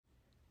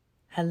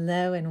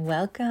Hello and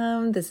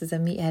welcome. This is a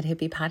Meathead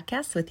Hippie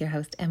podcast with your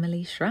host,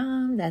 Emily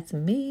Schramm. That's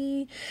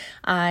me.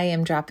 I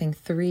am dropping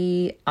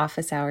 3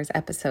 office hours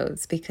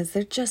episodes because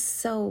they're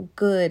just so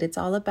good. It's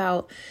all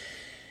about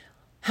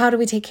how do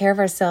we take care of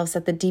ourselves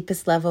at the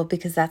deepest level,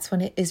 because that's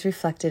when it is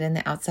reflected in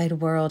the outside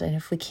world. And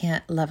if we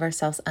can't love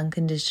ourselves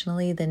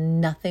unconditionally, then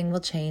nothing will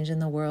change in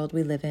the world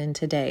we live in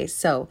today.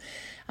 So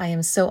I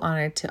am so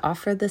honored to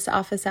offer this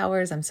office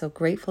hours. I'm so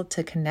grateful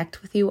to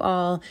connect with you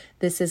all.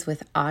 This is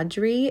with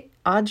Audrey.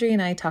 Audrey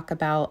and I talk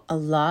about a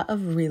lot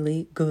of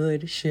really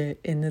good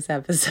shit in this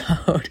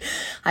episode.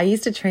 I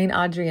used to train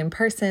Audrey in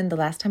person. The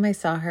last time I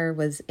saw her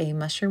was a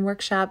mushroom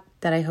workshop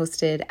that I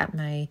hosted at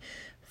my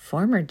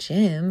former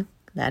gym.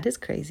 That is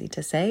crazy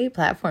to say,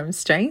 Platform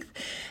Strength.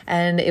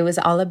 And it was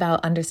all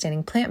about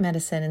understanding plant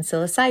medicine and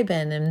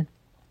psilocybin and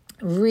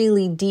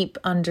really deep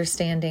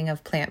understanding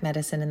of plant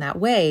medicine in that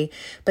way.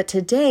 But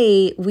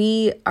today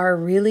we are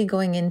really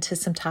going into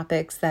some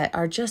topics that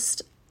are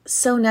just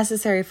so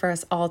necessary for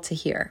us all to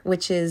hear,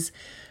 which is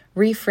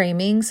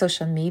reframing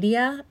social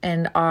media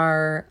and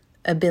our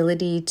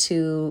ability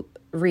to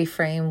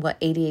reframe what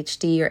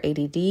ADHD or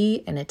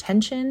ADD and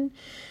attention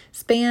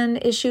span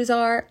issues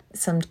are,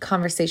 some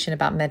conversation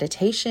about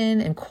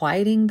meditation and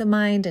quieting the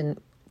mind, and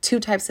 2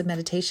 types of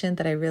meditation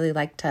that I really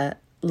like to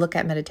look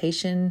at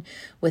meditation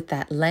with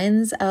that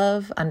lens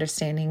of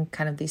understanding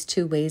kind of these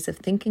 2 ways of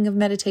thinking of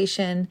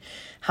meditation,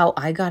 how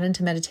I got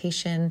into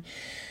meditation,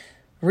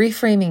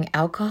 reframing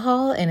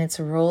alcohol and its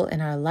role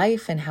in our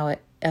life and how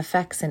it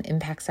affects and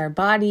impacts our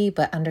body,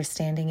 but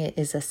understanding it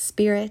is a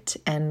spirit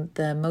and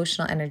the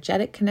emotional,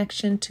 energetic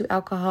connection to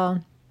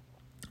alcohol.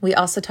 We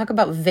also talk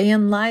about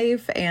van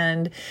life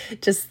and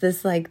just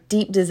this like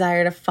deep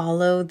desire to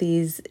follow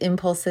these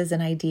impulses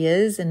and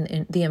ideas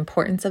and the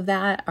importance of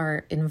that,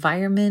 our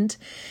environment.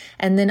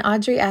 And then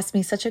Audrey asked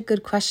me such a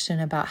good question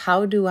about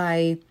how do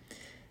I,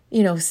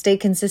 stay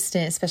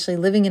consistent, especially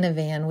living in a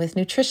van, with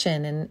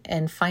nutrition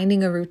and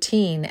finding a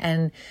routine.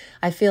 And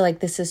I feel like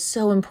this is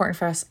so important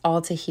for us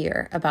all to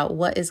hear about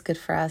what is good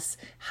for us.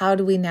 How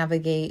do we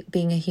navigate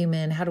being a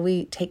human? How do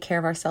we take care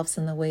of ourselves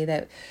in the way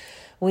that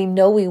we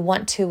know we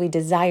want to, we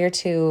desire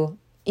to?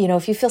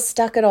 If you feel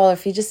stuck at all,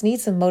 if you just need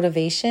some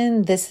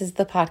motivation, this is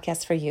the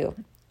podcast for you.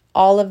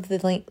 All of the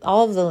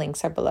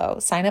links are below.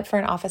 Sign up for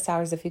an office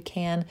hours if you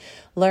can.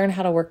 Learn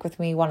how to work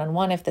with me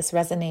one-on-one if this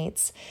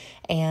resonates.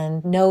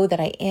 And know that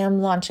I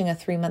am launching a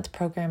 3-month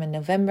program in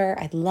November.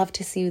 I'd love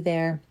to see you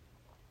there.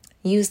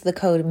 Use the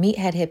code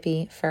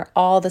MeatheadHippie for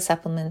all the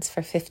supplements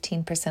for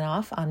 15%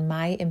 off on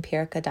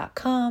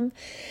myempirica.com.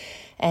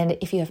 And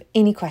if you have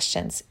any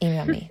questions,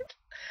 email me.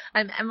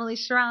 I'm Emily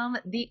Schramm,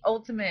 the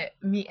ultimate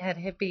meathead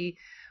hippie.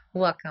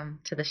 Welcome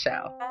to the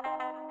show.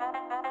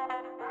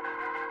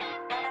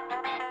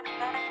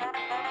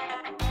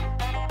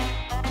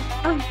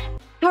 Oh,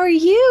 how are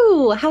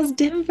you? How's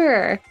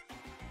Denver?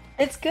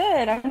 It's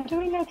good. I'm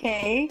doing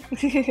okay.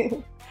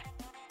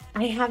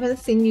 I haven't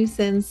seen you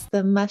since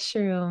the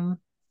mushroom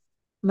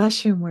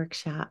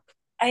workshop.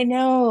 I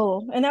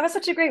know. And that was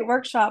such a great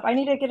workshop. I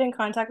need to get in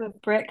contact with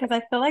Britt because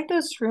I feel like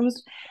those shrooms,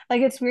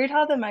 like it's weird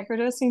how the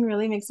microdosing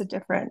really makes a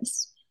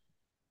difference.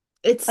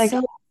 It's Like,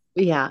 so,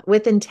 yeah,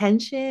 with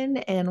intention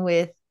and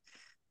with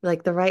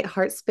like the right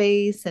heart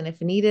space, and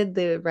if needed,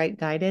 the right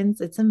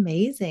guidance. It's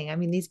amazing. I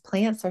mean, these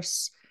plants are,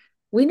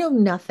 we know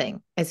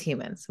nothing as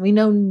humans. We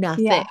know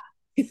nothing. yeah.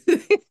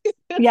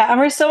 Yeah. And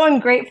we're so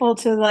ungrateful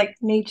to like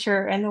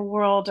nature and the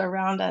world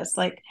around us.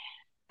 Like,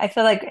 I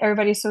feel like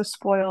everybody's so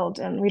spoiled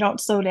and we don't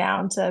slow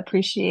down to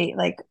appreciate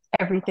like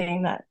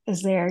everything that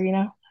is there, you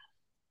know?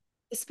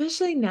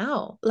 Especially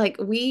now, like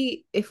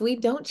if we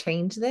don't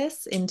change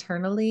this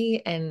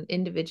internally and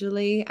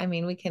individually, I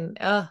mean, we can,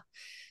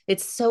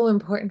 it's so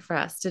important for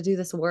us to do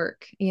this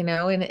work,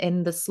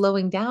 and the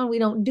slowing down, we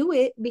don't do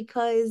it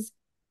because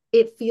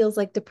it feels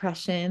like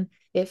depression.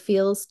 It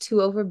feels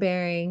too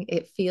overbearing.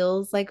 It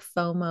feels like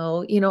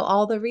FOMO,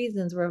 all the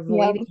reasons we're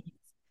Yeah. avoiding.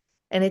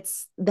 And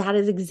that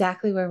is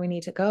exactly where we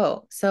need to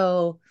go.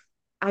 So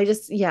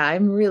yeah,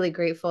 I'm really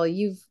grateful.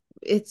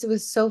 It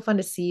was so fun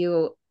to see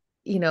you,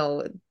 you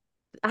know,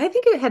 I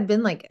think it had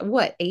been like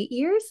what, 8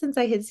 years since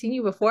I had seen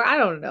you before. I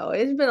don't know.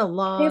 It's been a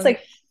I think it's long,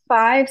 like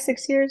 5,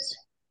 6 years.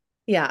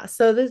 yeah.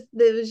 So this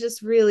it was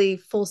just really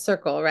full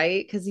circle,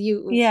 right? Because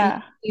you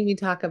Yeah. see me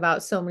talk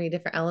about so many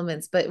different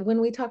elements, but when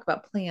we talk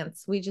about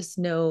plants, we just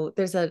know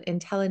there's an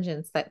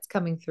intelligence that's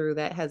coming through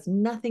that has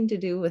nothing to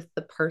do with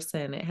the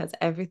person. It has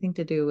everything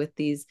to do with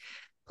these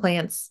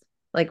plants,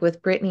 like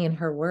with Brittany and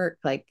her work,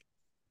 like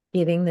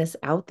getting this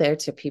out there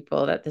to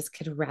people that this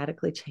could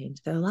radically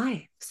change their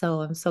life.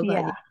 So I'm so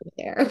glad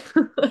Yeah.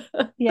 you're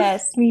there.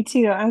 Yes, me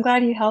too. I'm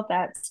glad you held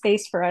that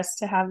space for us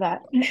to have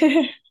that.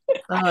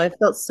 Oh, it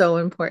felt so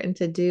important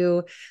to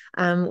do.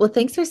 Well,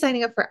 thanks for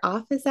signing up for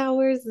office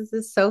hours. This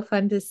is so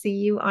fun to see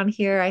you on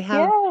here.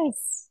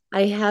 Yes.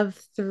 I have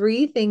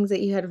 3 things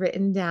that you had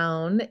written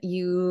down.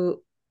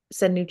 You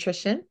said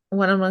nutrition,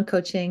 one-on-one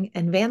coaching,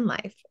 and van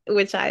life,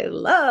 which I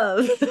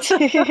love.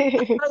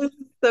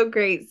 So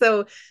great.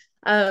 So,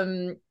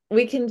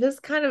 we can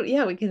just kind of,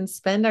 yeah, we can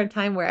spend our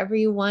time wherever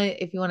you want.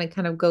 If you want to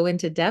kind of go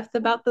into depth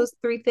about those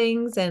three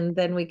things, and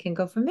then we can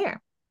go from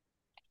there.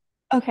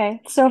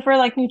 Okay, so for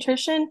like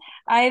nutrition,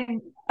 I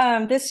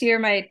this year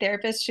my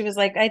therapist, she was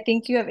like, I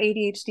think you have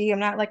ADHD. I'm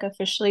not like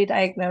officially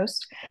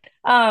diagnosed.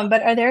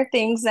 But are there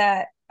things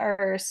that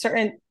are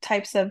certain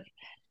types of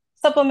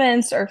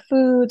supplements or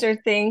foods or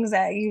things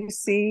that you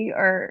see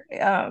or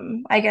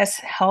I guess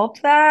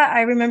help that?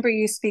 I remember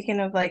you speaking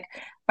of like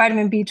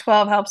vitamin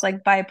B12 helps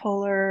like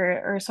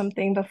bipolar or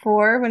something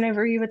before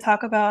whenever you would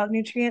talk about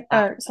nutrient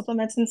Yeah.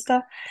 supplements and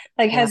stuff.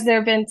 Like Yeah. has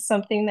there been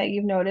something that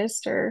you've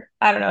noticed or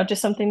I don't know,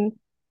 just something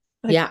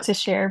like Yeah, to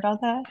share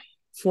about that?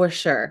 for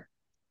sure.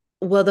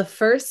 Well, the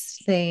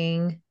first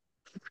thing,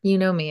 you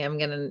know me, I'm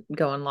gonna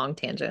go on long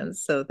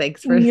tangents. So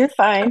thanks for You're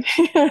fine.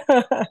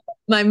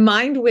 my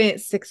mind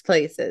went six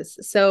places.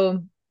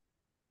 So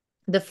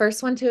the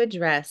first one to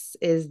address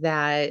is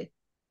that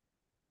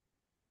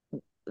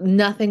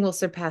nothing will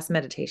surpass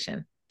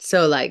meditation.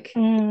 So like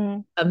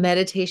Mm, a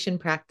meditation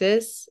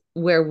practice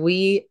where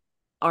we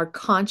are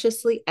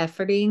consciously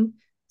efforting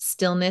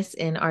stillness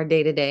in our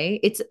day to day.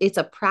 It's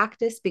a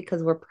practice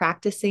because we're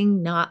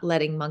practicing not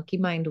letting monkey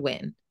mind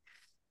win.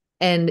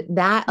 And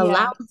that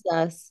allows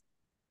yeah. us,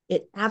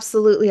 it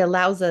absolutely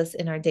allows us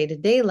in our day to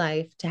day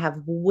life to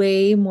have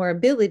way more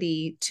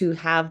ability to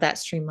have that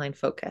streamlined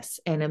focus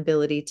and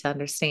ability to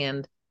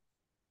understand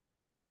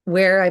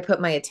where I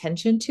put my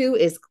attention to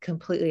is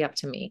completely up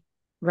to me.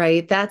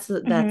 Right. That's,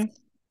 Hmm.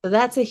 so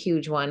that's a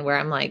huge one where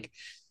I'm like,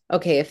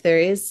 okay, if there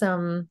is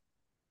some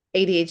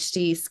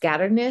ADHD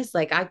scatteredness,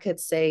 like I could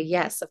say,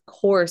 yes, of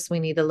course, we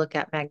need to look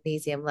at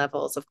magnesium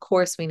levels. Of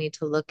course, we need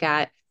to look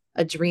at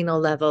adrenal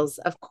levels.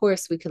 Of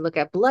course, we could look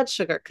at blood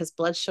sugar because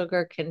blood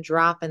sugar can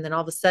drop and then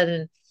all of a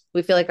sudden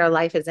we feel like our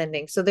life is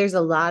ending. So there's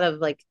a lot of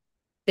like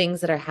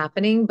things that are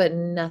happening, but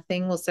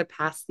nothing will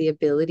surpass the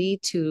ability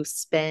to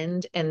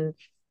spend. And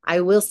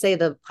I will say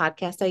the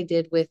podcast I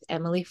did with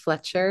Emily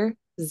Fletcher,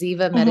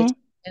 Ziva Hmm.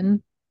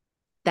 Meditation,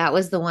 that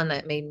was the one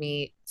that made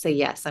me say,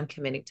 yes, I'm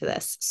committing to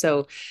this.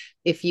 So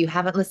if you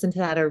haven't listened to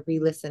that or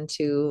re-listened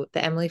to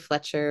the Emily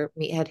Fletcher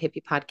Meathead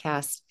Hippie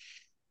podcast,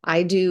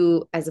 I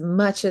do as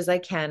much as I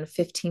can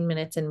 15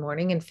 minutes in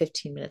morning and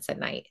 15 minutes at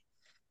night.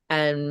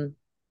 And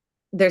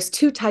there's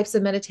two types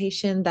of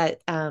meditation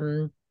that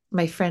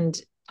my friend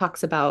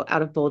talks about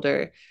out of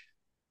Boulder,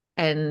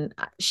 and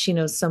she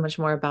knows so much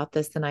more about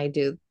this than I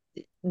do.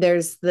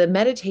 There's the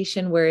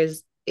meditation where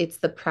it's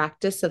the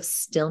practice of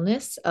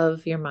stillness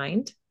of your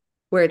mind,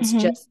 where it's Hmm.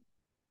 just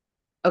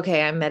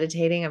okay, I'm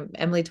meditating.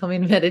 Emily told me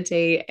to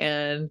meditate,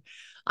 and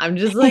I'm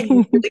just like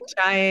really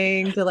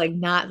trying to like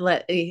not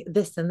let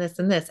this and this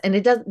and this. And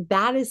it does,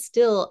 that is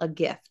still a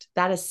gift.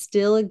 That is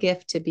still a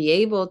gift to be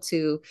able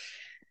to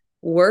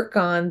work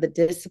on the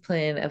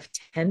discipline of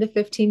 10 to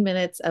 15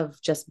 minutes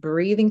of just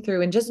breathing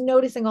through and just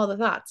noticing all the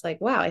thoughts.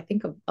 Like, wow, I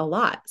think of a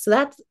lot. So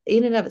that's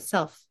in and of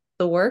itself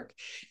the work.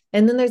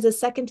 And then there's a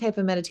second type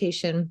of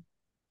meditation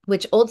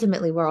which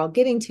ultimately we're all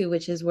getting to,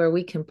 which is where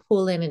we can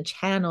pull in and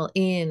channel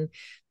in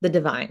the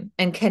divine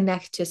and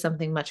connect to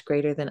something much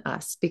greater than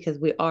us because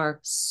we are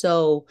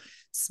so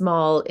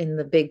small in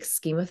the big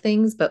scheme of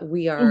things, but Hmm.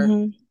 we are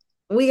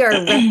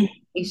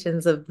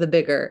representations of the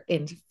bigger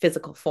in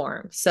physical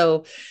form.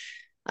 So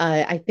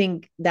I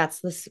think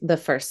that's the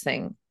first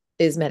thing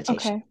is meditation.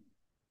 Okay.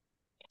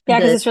 Yeah,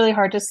 because The it's really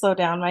hard to slow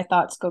down. My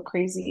thoughts go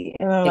crazy.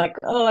 And I'm like,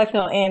 oh, I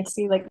feel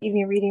antsy. Like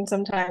even reading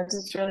sometimes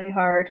it's really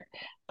hard.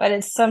 But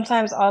it's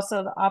sometimes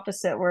also the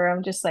opposite where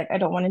I'm just like, I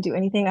don't want to do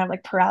anything. I have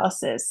like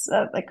paralysis.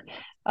 I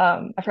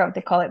forgot what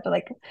they call it, but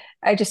like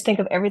I just think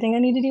of everything I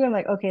need to do. I'm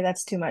like, okay,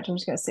 that's too much. I'm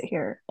just gonna sit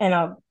here and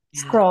I'll yeah,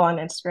 scroll on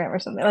Instagram or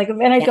something. Like,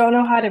 and I yeah. don't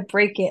know how to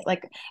break it.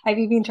 Like I've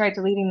even tried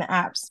deleting the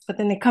apps, but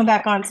then they come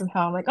back on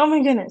somehow. I'm like, oh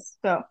my goodness.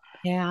 So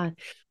Yeah.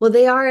 Well,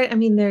 they are, I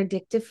mean, they're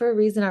addictive for a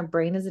reason. Our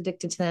brain is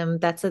addicted to them.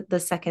 The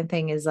second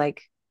thing is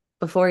like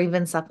before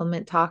even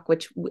supplement talk,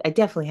 which I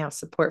definitely have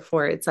support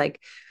for. It's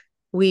like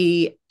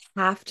we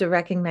have to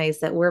recognize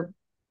that we're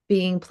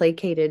being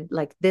placated.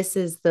 Like this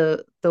is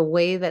the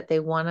way that they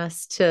want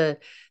us to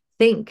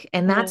think.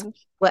 And that's live.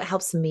 what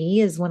helps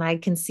me is when I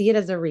can see it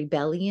as a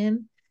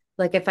rebellion.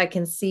 Like if I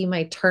can see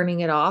my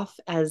turning it off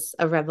as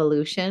a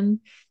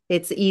revolution,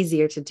 it's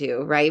easier to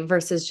do, right?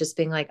 Versus just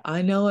being like,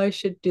 I know I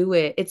should do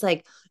it. It's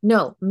like,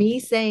 no, me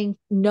saying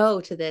no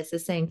to this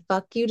is saying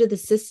fuck you to the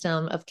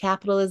system of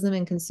capitalism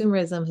and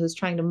consumerism who's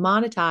trying to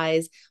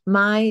monetize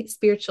my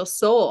spiritual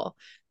soul,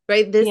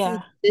 right? Yeah.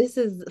 This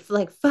is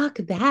like fuck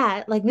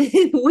that. Like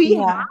we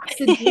Yeah. have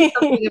to do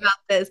something about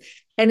this.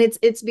 And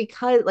it's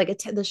because like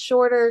the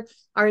shorter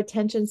our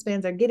attention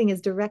spans are getting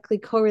is directly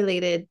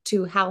correlated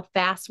to how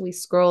fast we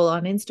scroll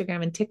on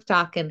Instagram and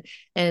TikTok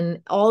and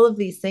all of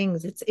these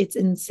things. It's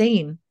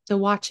insane to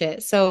watch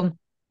it. So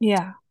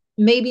Yeah.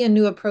 maybe a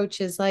new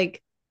approach is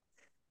like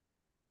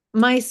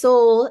my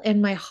soul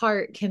and my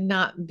heart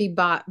cannot be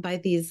bought by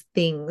these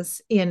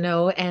things,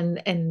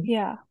 and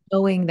Yeah.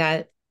 knowing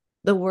that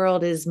the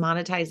world is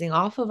monetizing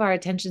off of our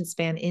attention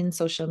span in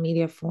social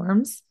media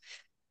forms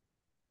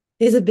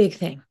is a big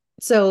thing.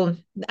 So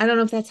I don't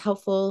know if that's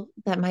helpful.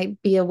 That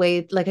might be a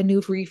way, like a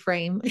new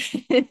reframe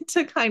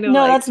to kind of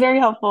No, like, that's very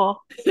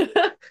helpful.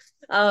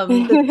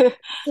 but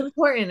it's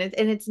important.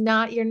 And it's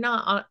not, you're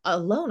not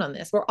alone on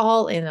this. We're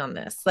all in on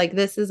this. Like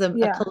this is a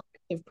Yeah.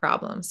 collective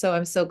problem. So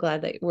I'm so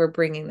glad that we're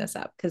bringing this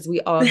up because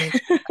we all need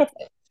to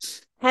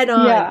head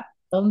on. Yeah,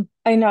 Um,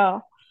 I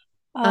know.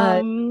 uh,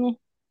 I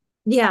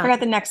yeah. forgot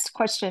the next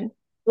question.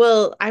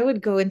 Well, I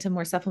would go into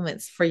more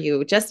supplements for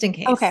you just in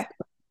case. Okay.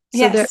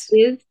 So there Yes.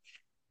 is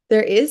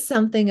there is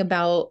something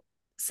about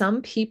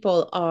some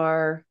people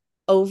are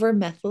over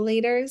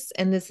methylators,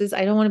 and this is,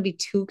 I don't want to be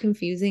too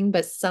confusing,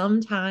 but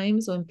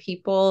sometimes when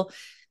people,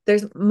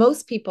 there's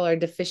most people are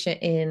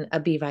deficient in a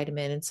B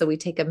vitamin. And so we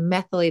take a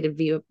methylated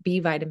B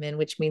vitamin,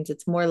 which means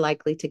it's more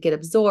likely to get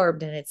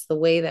absorbed. And it's the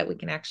way that we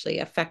can actually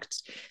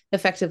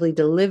effectively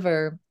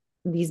deliver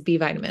these B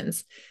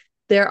vitamins.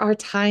 There are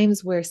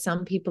times where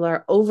some people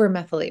are over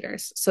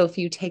methylators. So if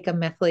you take a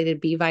methylated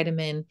B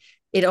vitamin,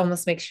 it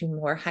almost makes you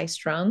more high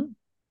strung.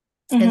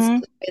 And so Mm-hmm.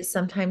 there is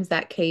sometimes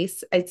that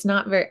case. It's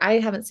not very, I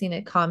haven't seen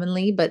it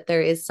commonly, but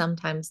there is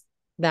sometimes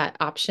that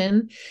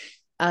option.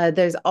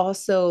 There's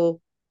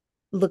also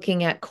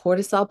looking at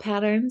cortisol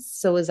patterns.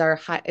 So is our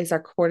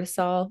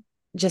cortisol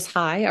just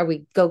high? Are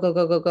we go, go,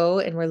 go, go, go?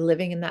 And we're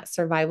living in that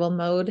survival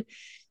mode.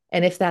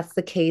 And if that's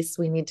the case,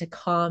 we need to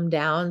calm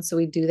down. So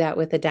we do that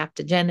with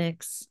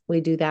adaptogenics.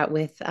 We do that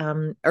with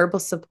herbal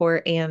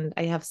support. And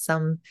I have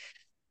some,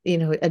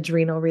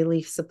 adrenal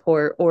relief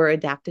support or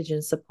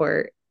adaptogen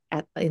support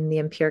in the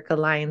Empirica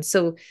line.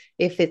 So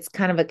if it's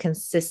kind of a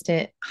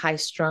consistent high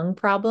strung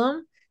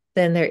problem,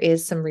 then there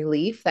is some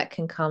relief that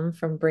can come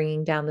from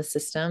bringing down the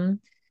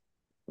system.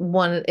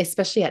 One,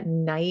 especially at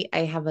night, I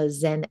have a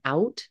Zen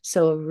out.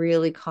 So a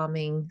really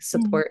calming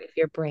support if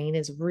your brain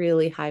is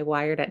really high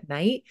wired at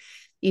night.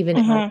 Even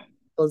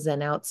Mm-hmm.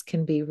 Zen outs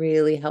can be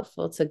really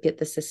helpful to get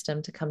the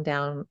system to come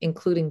down,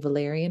 including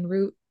valerian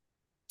root.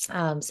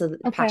 So the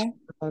passion Okay.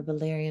 or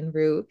valerian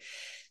root,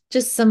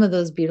 just some of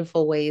those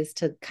beautiful ways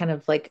to kind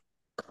of like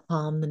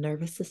calm the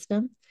nervous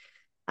system.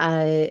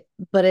 Uh,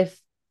 but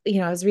if,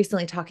 I was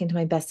recently talking to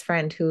my best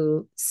friend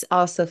who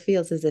also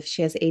feels as if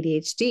she has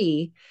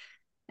ADHD.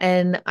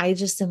 And I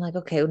just am like,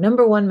 okay,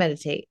 number one,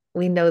 meditate.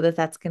 We know that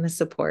that's going to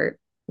support.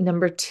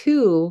 Number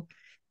two,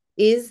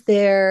 is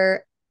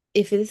there,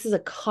 if this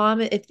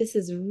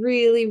is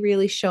really,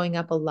 really showing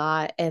up a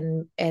lot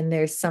and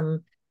there's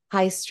some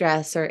high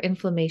stress or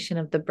inflammation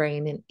of the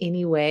brain in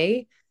any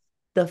way,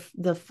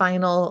 the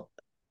final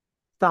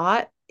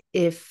thought,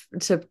 if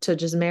to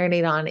just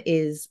marinate on,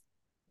 is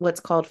what's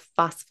called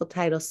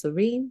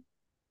phosphatidylserine.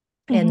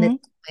 And this Mm-hmm.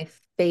 is my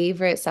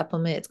favorite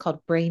supplement. It's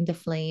called Brain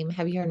Deflame.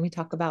 Have you heard me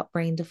talk about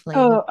Brain Deflame?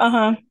 Oh,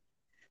 uh-huh.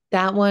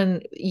 That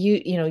one,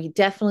 you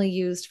definitely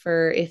used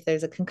for if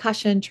there's a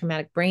concussion,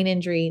 traumatic brain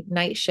injury,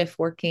 night shift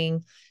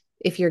working,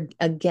 if you're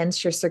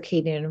against your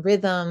circadian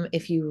rhythm,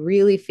 if you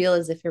really feel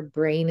as if your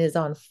brain is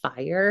on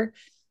fire,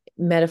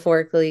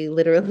 metaphorically,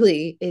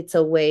 literally, it's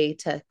a way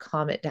to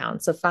calm it down.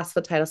 So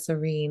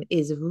phosphatidylserine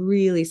is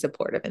really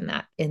supportive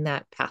in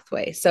that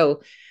pathway.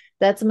 So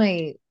that's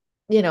my,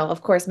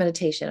 of course,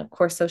 meditation, of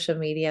course, social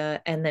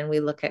media, and then we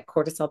look at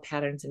cortisol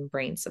patterns and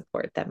brain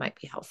support that might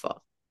be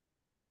helpful.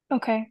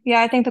 Okay.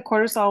 Yeah, I think the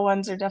cortisol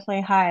ones are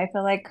definitely high. I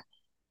feel like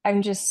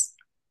I'm just,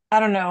 I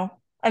don't know.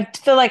 I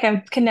feel like I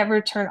can never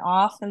turn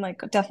off and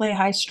like definitely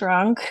high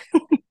strung.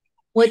 Um,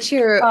 What's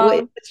your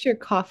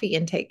coffee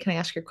intake? Can I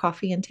ask your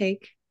coffee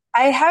intake?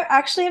 I have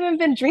actually haven't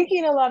been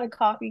drinking a lot of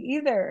coffee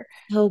either.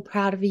 So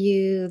proud of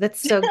you.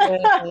 That's so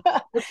good.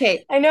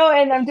 Okay. I know,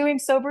 and I'm doing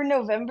sober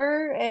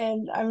November,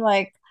 and I'm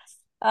like,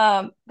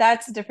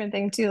 that's a different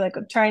thing too. Like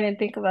I'm trying to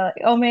think about,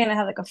 like, oh man, I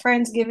have like a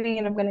Friendsgiving,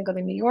 and I'm gonna go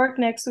to New York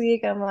next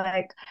week. I'm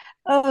like,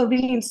 oh,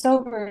 being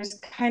sober is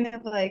kind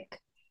of like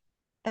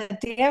a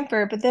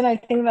damper. But then I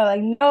think about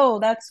like, no,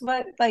 that's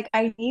what like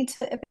I need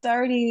to. If it's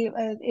already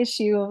an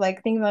issue of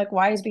like thinking like,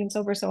 why is being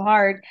sober so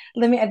hard?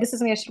 This is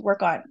something I should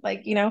work on.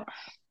 Like, you know.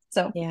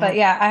 So, Yeah. but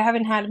yeah, I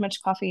haven't had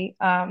much coffee.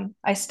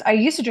 I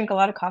used to drink a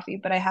lot of coffee,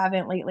 but I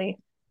haven't lately.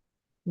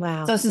 So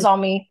Wow. this is all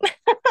me.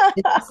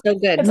 It's so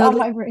good. It's No, all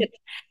this my is brain.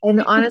 good.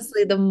 And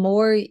honestly, the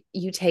more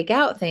you take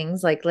out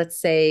things, like let's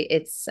say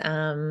it's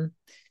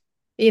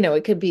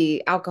it could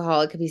be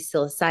alcohol, it could be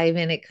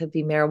psilocybin, it could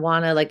be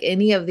marijuana, like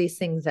any of these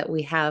things that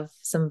we have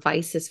some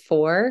vices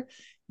for,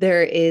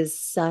 there is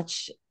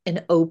such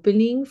an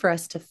opening for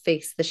us to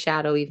face the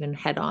shadow even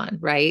head on,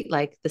 right?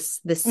 Like this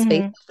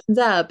space Hmm. opens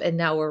up and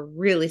now we're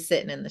really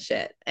sitting in the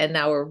shit and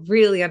now we're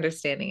really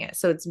understanding it.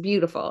 So it's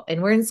beautiful.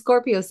 And we're in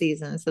Scorpio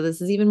season, so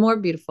this is even more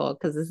beautiful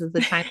because this is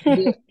the time to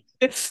do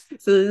it.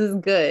 So this is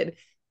good.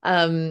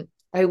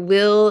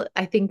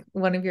 I think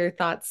one of your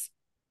thoughts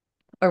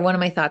or one of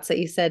my thoughts that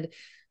you said,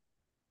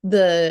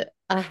 the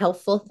a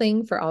helpful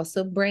thing for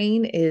also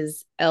brain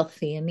is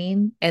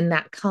L-theanine, and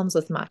that comes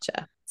with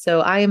matcha.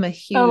 So I am a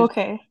Oh, huge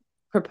okay.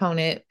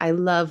 proponent. I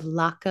love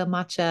Laka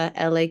matcha,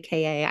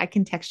 Laka. I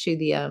can text you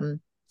the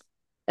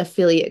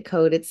affiliate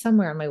code. It's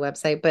somewhere on my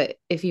website, but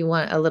if you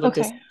want a little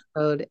discount Okay.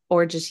 code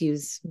or just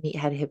use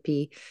Meathead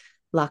Hippie,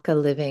 Laka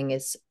Living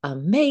is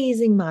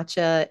amazing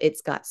matcha.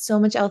 It's got so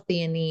much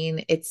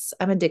L-theanine.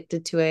 I'm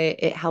addicted to it.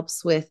 It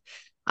helps with,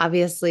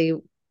 obviously,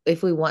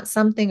 if we want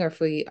something or if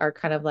we are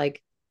kind of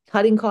like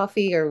cutting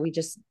coffee or we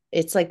just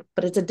it's like,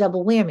 but it's a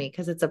double whammy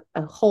because it's a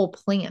whole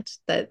plant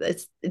that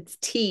it's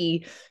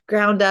tea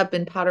ground up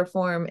in powder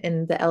form,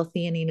 and the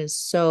L-theanine is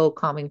so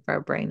calming for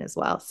our brain as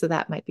well. So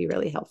that might be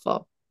really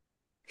helpful.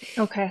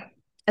 Okay.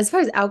 As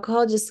far as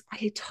alcohol, just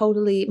I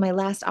totally, my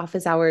last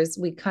office hours,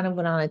 we kind of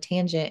went on a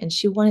tangent and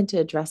she wanted to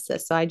address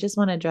this. So I just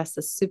want to address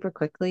this super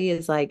quickly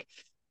is like,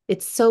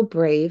 it's so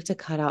brave to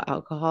cut out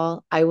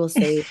alcohol. I will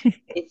say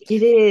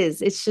it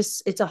is. It's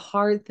just, it's a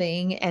hard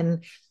thing.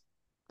 And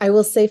I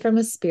will say, from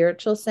a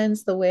spiritual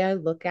sense, the way I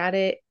look at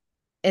it,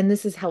 and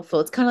this is helpful,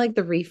 it's kind of like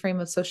the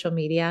reframe of social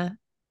media.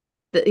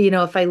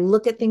 If I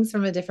look at things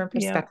from a different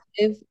Yeah.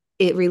 perspective,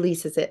 it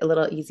releases it a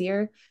little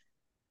easier.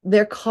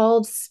 They're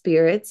called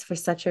spirits for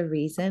such a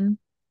reason.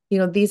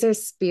 These are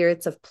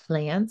spirits of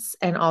plants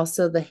and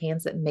also the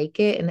hands that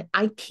make it. And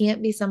I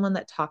can't be someone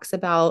that talks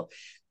about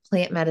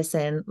plant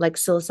medicine like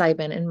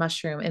psilocybin and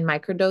mushroom and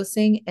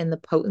microdosing and the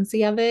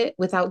potency of it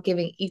without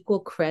giving equal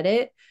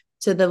credit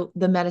to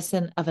the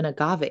medicine of an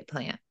agave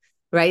plant,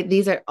 right?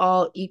 These are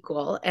all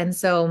equal. And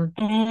so,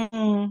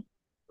 Mm-hmm.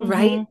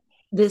 right,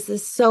 this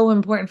is so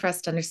important for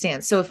us to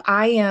understand. So if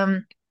I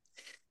am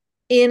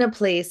in a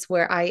place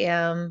where I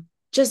am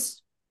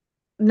just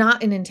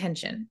not an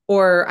intention,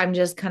 or I'm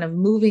just kind of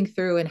moving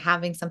through and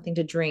having something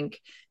to drink.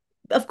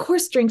 Of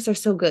course, drinks are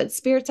so good.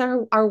 Spirits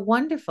are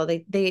wonderful.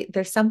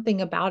 There's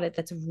something about it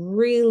that's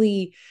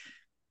really,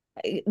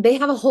 they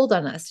have a hold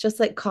on us, just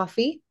like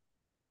coffee.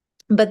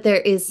 But there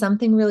is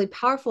something really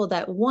powerful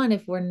that, one,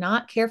 if we're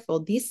not careful,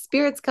 these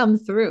spirits come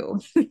through,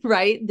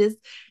 right?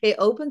 It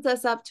opens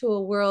us up to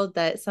a world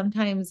that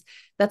sometimes,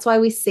 that's why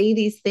we say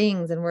these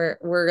things and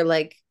we're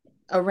like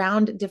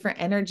around different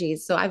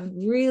energies. So I've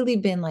really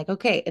been like,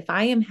 okay, if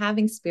I am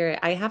having spirit,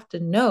 I have to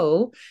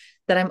know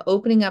that I'm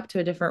opening up to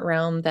a different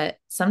realm that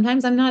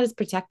sometimes I'm not as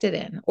protected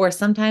in, or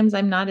sometimes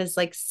I'm not as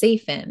like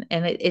safe in.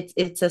 And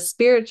it's a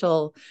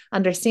spiritual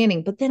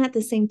understanding. But then at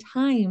the same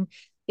time,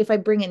 if I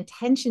bring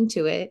intention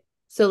to it,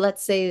 so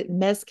let's say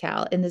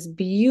mezcal, in this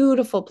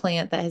beautiful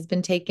plant that has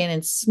been taken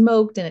and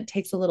smoked, and it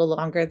takes a little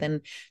longer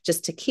than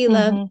just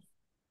tequila. Mm-hmm.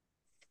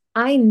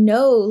 I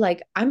know,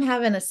 like, I'm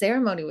having a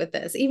ceremony with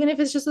this, even if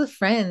it's just with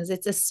friends,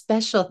 it's a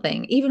special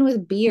thing. Even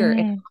with beer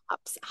and Mm.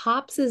 hops,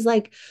 hops is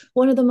like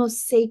one of the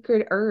most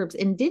sacred herbs,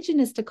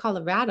 indigenous to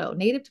Colorado,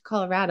 native to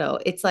Colorado.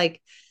 It's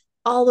like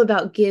all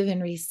about give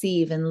and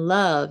receive and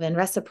love and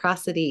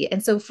reciprocity.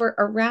 And so for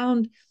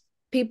around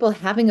people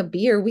having a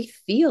beer, we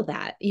feel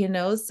that.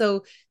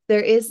 So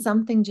there is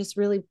something just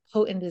really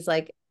potent, is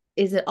like,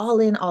 is it all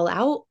in, all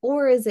out?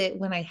 Or is it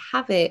when I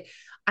have it,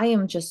 I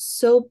am just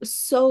so,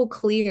 so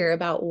clear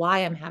about why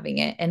I'm having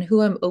it and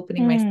who I'm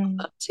opening myself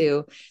Mm. up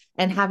to,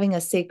 and having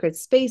a sacred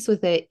space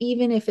with it,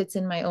 even if it's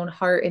in my own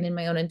heart and in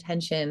my own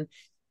intention,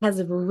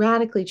 has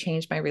radically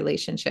changed my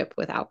relationship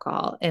with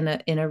alcohol in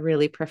a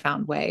really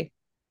profound way.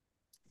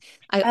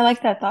 I I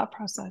like that thought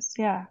process.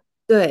 Yeah.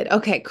 Good.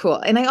 Okay, cool.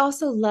 And I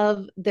also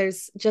love,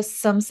 there's just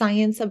some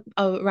science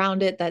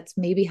around it that's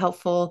maybe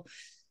helpful,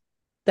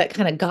 that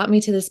kind of got me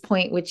to this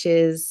point, which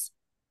is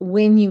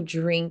when you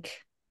drink,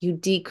 you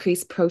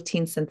decrease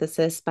protein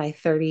synthesis by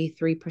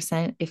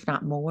 33%, if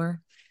not more.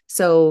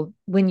 So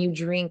when you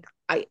drink,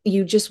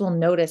 you just will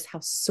notice how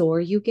sore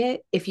you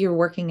get if you're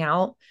working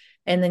out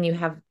and then you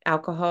have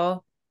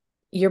alcohol.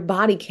 Your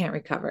body can't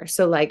recover.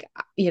 So, like,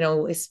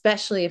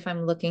 especially if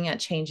I'm looking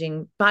at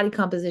changing body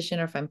composition,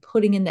 or if I'm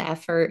putting in the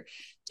effort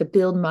to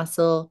build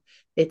muscle,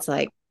 it's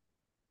like,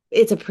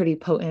 it's a pretty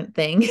potent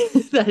thing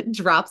that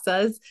drops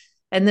us.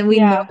 And then we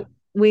know Yeah.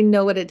 we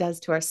know what it does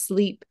to our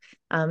sleep,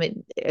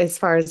 as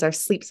far as our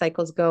sleep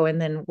cycles go.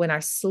 And then when our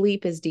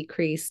sleep is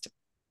decreased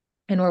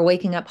and we're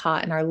waking up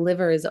hot and our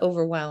liver is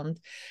overwhelmed,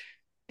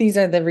 these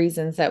are the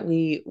reasons that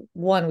we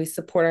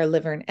support our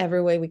liver in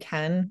every way we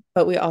can,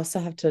 but we also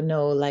have to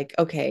know, like,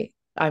 okay,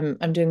 I'm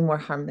doing more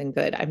harm than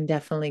good. I'm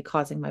definitely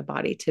causing my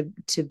body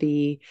to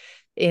be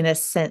in a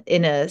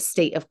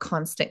state of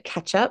constant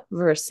catch up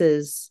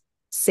versus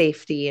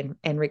safety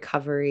and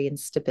recovery and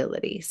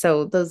stability.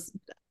 So those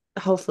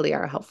hopefully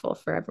are helpful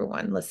for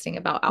everyone listening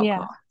about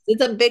alcohol. Yeah.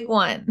 It's a big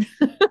one.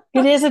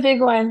 It is a big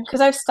one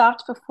because I've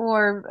stopped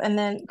before and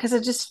then because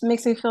it just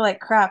makes me feel like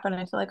crap and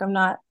I feel like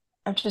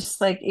I'm just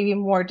like even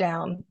more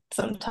down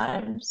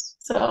sometimes.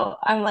 So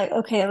I'm like,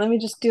 okay, let me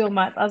just do a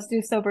month. I'll just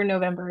do sober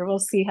November. We'll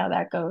see how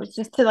that goes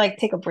just to like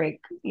take a break.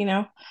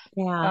 Yeah,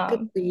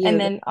 good for And you.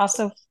 then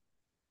also,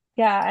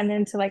 yeah, and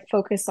then to like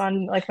focus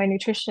on like my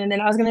nutrition. And then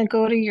I was gonna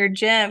go to your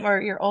gym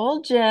or your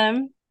old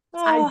gym.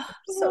 I Oh,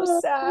 so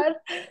sad.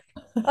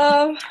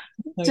 Um,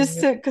 I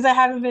just know. to because I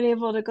haven't been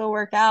able to go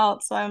work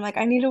out. So I'm like,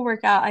 I need to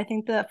work out. I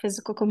think the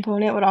physical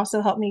component would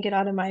also help me get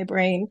out of my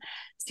brain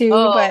too.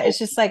 But Oh it's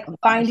just like gosh.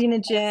 finding a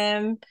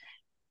gym.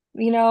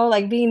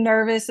 like being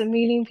nervous and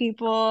meeting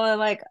people. And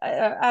like,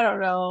 I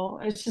don't know.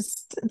 It's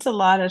just, it's a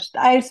lot of,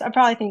 I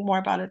probably think more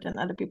about it than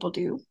other people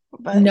do,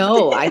 but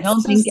No,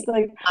 it's just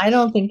like, I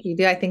don't think you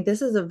do. I think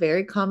this is a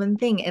very common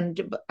thing.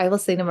 And I will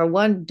say number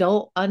one,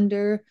 don't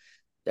downplay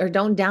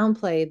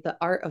the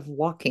art of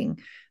walking,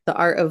 the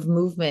art of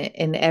movement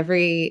in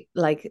every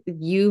like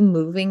you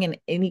moving in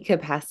any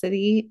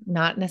capacity,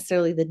 not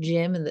necessarily the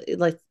gym and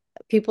like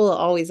people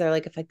always are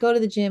like, if I go to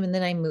the gym and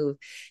then I move,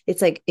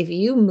 it's like if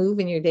you move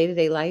in your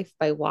day-to-day life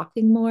by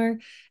walking more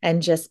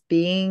and just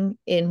being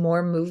in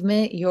more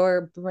movement,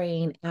 your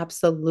brain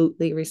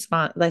absolutely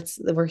respond.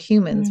 We're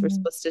humans. We're mm,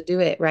 supposed to do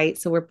it, right?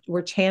 So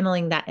we're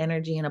channeling that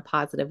energy in a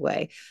positive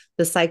way.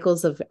 The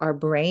cycles of our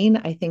brain,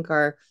 I think,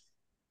 are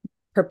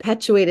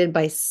perpetuated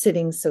by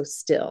sitting so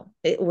still.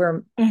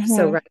 We're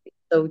so mhm. right.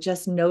 So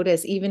just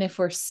notice, even if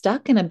we're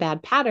stuck in a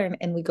bad pattern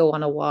and we go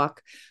on a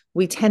walk,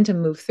 we tend to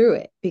move through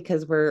it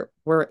because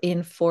we're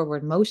in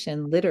forward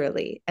motion,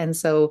 literally. And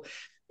so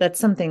that's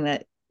something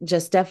that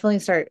just definitely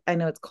start. I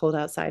know it's cold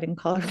outside in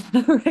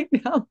Colorado right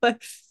now,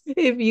 but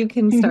if you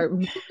can start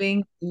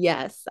moving,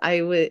 yes,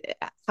 I would.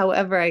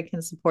 However, I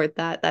can support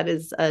that.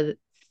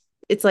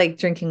 It's like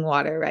drinking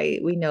water,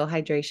 right? We know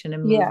hydration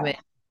and Yeah. movement,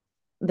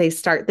 they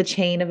start the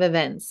chain of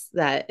events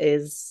that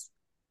is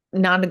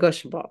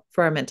non-negotiable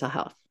for our mental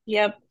health.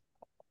 Yep.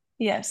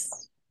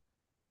 Yes.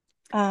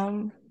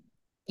 Um,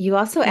 You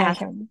also yeah, I asked,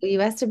 can.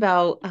 you asked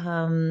about,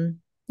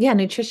 yeah,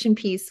 nutrition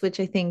piece, which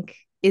I think,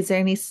 is there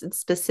any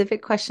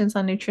specific questions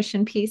on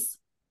nutrition piece?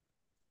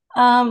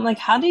 Like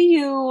how do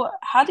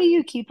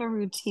you keep a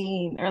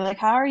routine, or like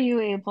how are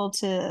you able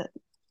to,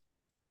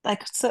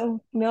 like,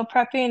 so meal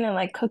prepping and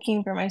like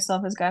cooking for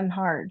myself has gotten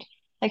hard.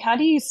 Like, how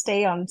do you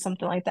stay on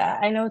something like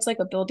that? I know it's like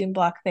a building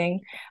block thing,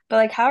 but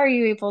like, how are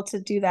you able to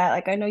do that?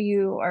 Like, I know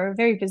you are a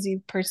very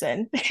busy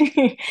person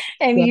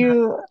and Yeah.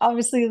 you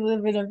obviously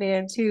live in a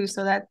van too,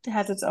 so that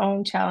has its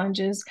own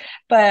challenges.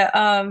 But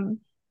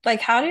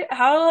like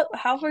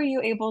how were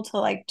you able to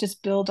like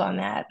just build on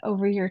that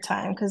over your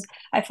time? Because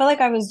I felt like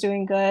I was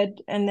doing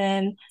good, and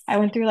then I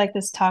went through like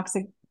this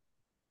toxic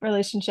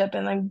relationship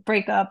and like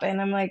break up,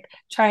 and I'm like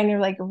trying to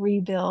like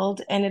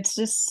rebuild, and it's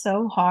just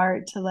so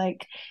hard to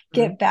like Mhm.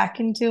 get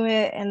back into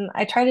it. And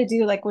I try to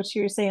do like what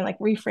you were saying, like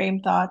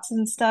reframe thoughts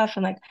and stuff,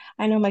 and like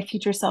I know my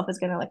future self is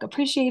gonna like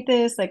appreciate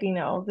this, like,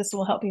 this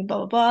will help me, blah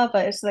blah blah,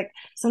 but it's like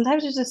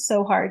sometimes it's just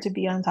so hard to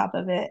be on top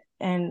of it.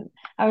 And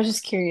I was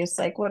just curious,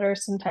 like, what are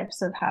some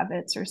types of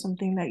habits or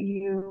something that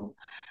you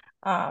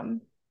Yeah.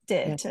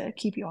 did to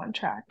keep you on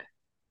track?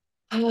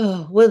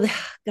 Oh, well,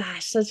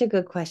 gosh, such a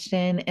good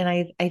question. And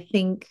I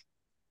think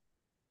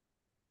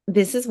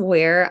this is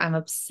where I'm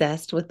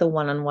obsessed with the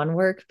one-on-one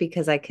work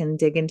because I can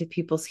dig into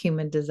people's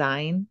human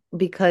design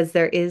because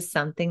there is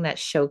something that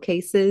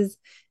showcases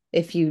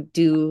if you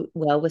do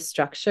well with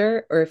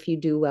structure or if you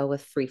do well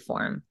with free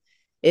form.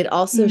 It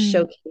also Mm,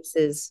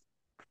 showcases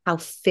how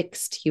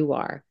fixed you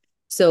are.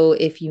 So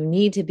if you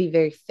need to be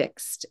very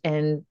fixed,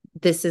 and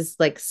this is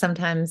like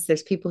sometimes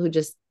there's people who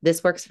just,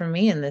 this works for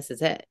me and this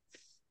is it.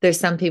 There's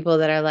some people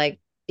that are like,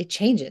 it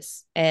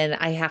changes and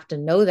I have to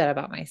know that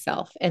about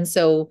myself. And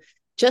so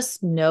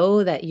just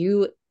know that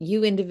you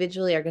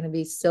individually are going to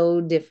be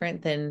so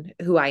different than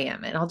who I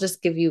am. And I'll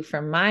just give you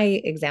from my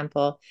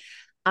example,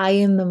 I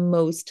am the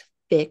most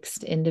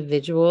fixed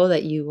individual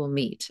that you will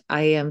meet.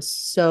 I am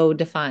so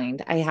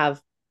defined.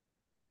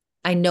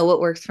 I know what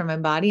works for my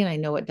body and I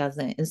know what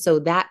doesn't. And so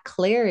that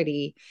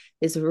clarity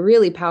is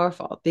really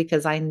powerful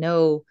because I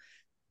know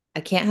I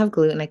can't have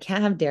gluten, I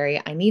can't have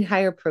dairy. I need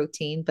higher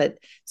protein, but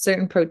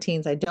certain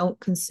proteins I don't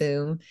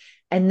consume.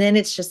 And then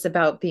it's just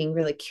about being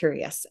really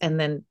curious and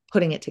then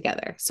putting it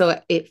together.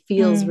 So it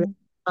feels really mm,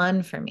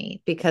 fun for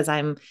me because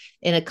I'm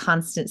in a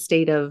constant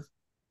state of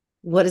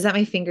what is at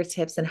my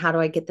fingertips and how do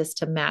I get this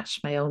to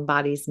match my own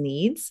body's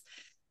needs?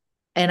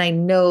 And I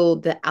know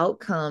the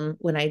outcome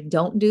when I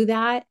don't do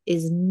that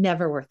is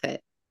never worth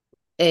it.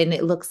 And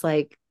it looks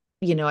like,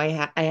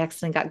 I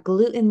accidentally got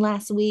gluten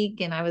last week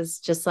and I was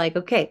just like,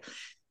 okay,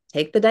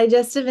 take the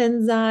digestive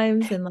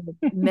enzymes and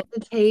like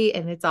meditate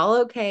and it's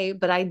all okay.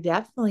 But I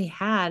definitely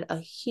had a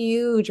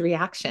huge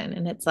reaction.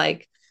 And it's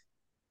like,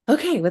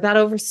 okay, without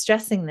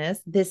overstressing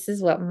this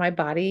is what my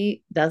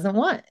body doesn't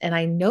want. And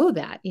I know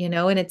that,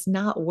 and it's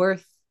not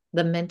worth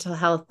the mental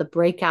health, the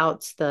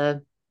breakouts,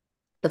 the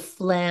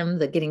phlegm,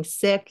 the getting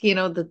sick,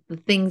 the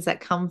things that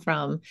come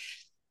from.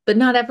 But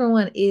not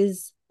everyone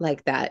is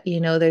like that.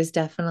 There's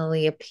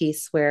definitely a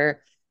piece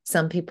where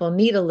some people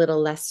need a little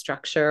less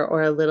structure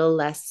or a little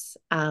less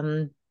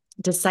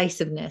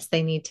decisiveness.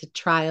 They need to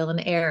trial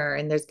and error.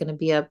 And there's going to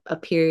be a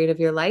period of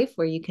your life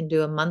where you can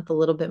do a month a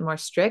little bit more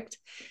strict,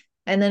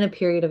 and then a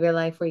period of your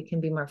life where you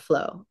can be more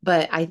flow.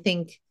 But I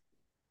think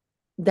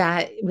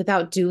that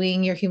without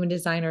doing your human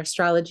design or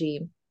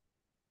astrology,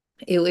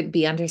 it would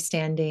be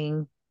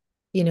understanding,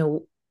 you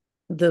know,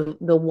 the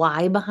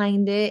why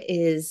behind it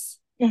is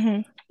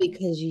mhm.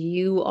 because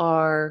you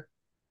are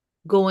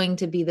going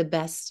to be the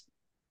best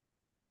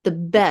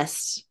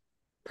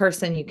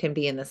person you can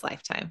be in this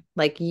lifetime.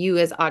 Like you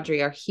as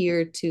Audrey are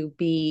here to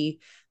be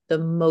the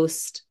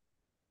most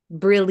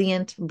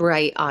brilliant,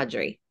 bright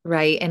Audrey,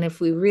 right? And if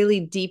we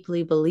really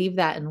deeply believe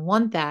that and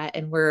want that,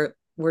 and we're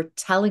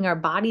telling our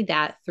body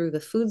that through the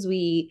foods we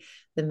eat,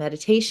 the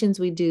meditations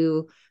we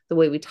do, the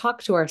way we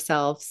talk to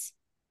ourselves,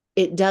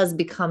 it does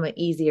become an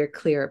easier,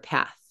 clearer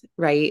path,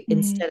 right? Mhm.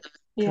 Instead of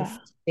Yeah.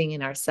 conflicting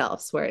in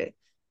ourselves, where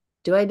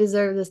do I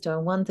deserve this? Do I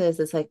want this?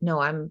 It's like, no,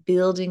 I'm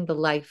building the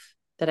life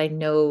that I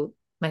know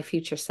my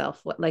future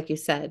self, what, like you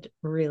said,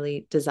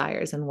 really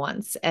desires and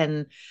wants.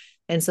 And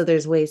so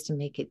there's ways to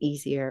make it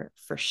easier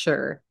for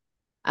sure.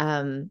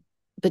 Um,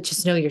 but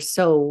just know you're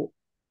so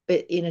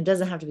it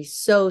doesn't have to be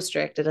so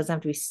strict. It doesn't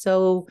have to be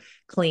so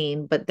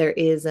clean, but there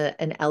is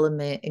an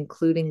element,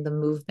 including the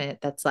movement,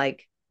 that's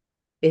like,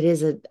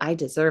 I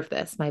deserve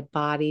this. My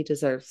body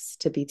deserves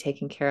to be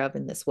taken care of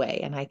in this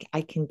way. And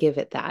I can give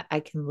it that. I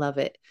can love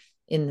it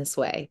in this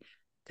way.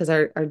 Because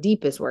our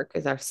deepest work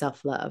is our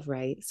self-love,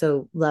 right?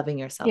 So loving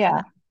yourself in Yeah.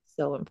 that is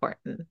so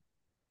important.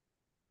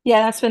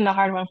 Yeah, that's been the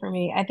hard one for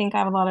me. I think I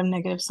have a lot of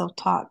negative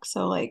self-talk.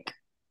 So like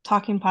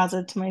talking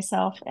positive to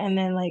myself and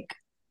then like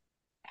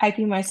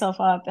hyping myself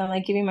up and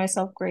like giving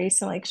myself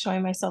grace and like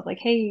showing myself like,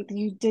 hey,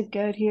 you did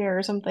good here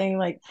or something.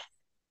 Like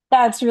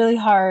that's really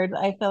hard.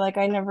 I feel like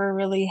I never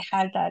really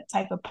had that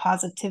type of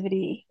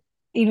positivity,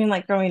 even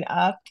like growing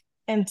up.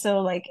 And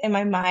so like in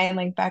my mind,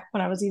 like back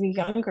when I was even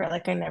younger,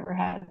 like I never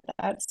had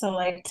that. So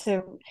like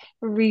to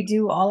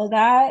redo all of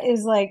that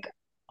is like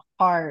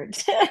hard.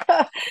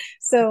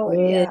 So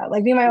It yeah,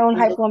 like being my own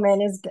hype is.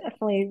 woman is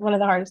definitely one of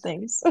the hardest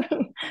things.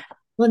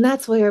 Well, and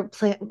that's where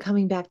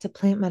coming back to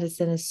plant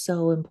medicine is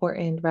so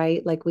important,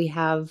 right? Like we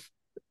have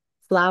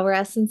flower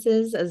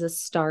essences as a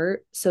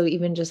start. So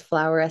even just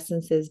flower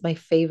essences, my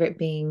favorite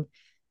being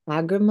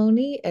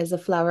agrimony as a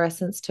flower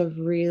essence to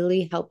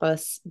really help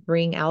us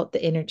bring out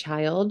the inner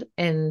child,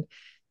 and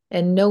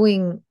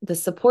knowing the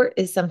support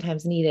is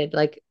sometimes needed.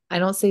 Like I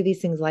don't say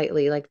these things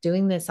lightly. Like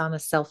doing this on a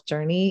self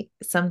journey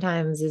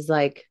sometimes is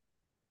like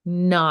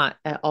not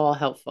at all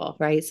helpful,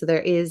 right? So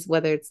there is,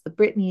 whether it's the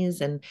Britneys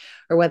and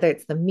or whether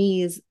it's the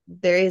me's,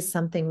 there is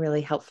something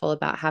really helpful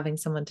about having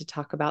someone to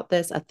talk about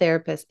this, a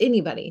therapist,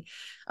 anybody,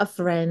 a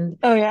friend.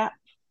 Oh yeah.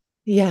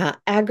 Yeah,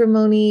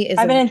 agrimony is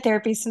I've a been in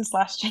therapy since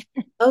last year.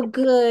 oh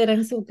good.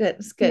 I'm so good.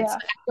 It's good. So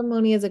Yeah.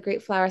 agrimony is a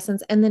great flower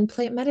essence. And then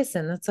plant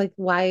medicine. That's like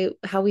why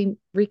how we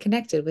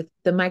reconnected with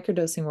the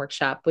microdosing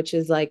workshop, which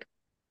is like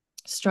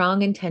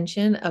strong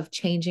intention of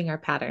changing our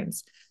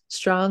patterns,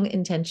 strong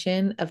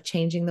intention of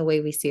changing the way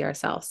we see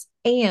ourselves,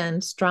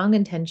 and strong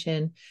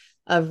intention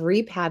of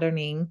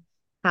repatterning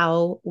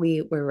how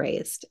we were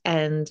raised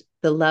and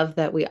the love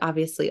that we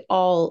obviously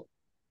all,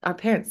 our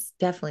parents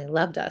definitely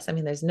loved us. I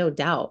mean, there's no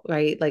doubt,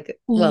 right? Like,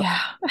 well, Yeah.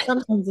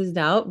 sometimes there's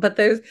doubt, but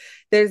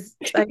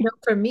I know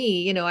for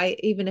me, I,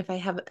 even if I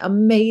have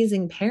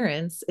amazing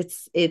parents,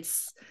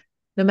 it's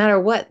no matter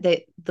what,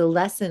 the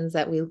lessons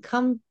that we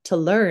come to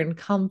learn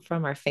come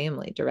from our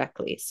family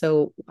directly.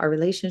 So our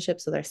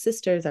relationships with our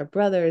sisters, our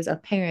brothers, our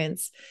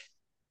parents,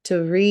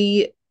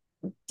 to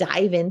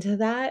dive into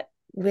that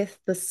with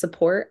the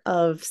support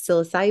of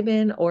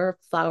psilocybin or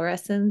flower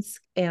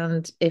essence,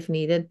 and if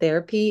needed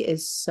therapy,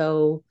 is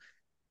so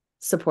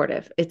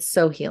supportive. It's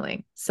so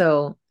healing.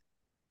 So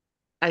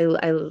I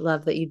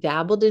love that you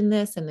dabbled in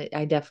this, and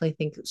I definitely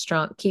think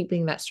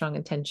keeping that strong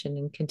intention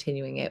and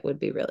continuing it would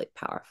be really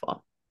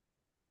powerful.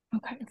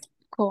 Okay.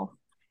 Cool.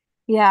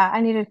 Yeah,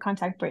 I need to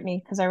contact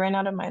Brittany because I ran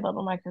out of my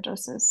little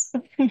microdoses.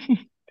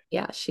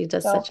 Yeah, she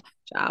does So, such a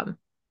good job.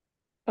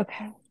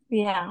 okay.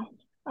 Yeah.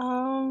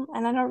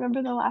 And I don't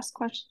remember the last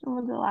question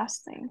or the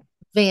last thing.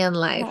 Van I don't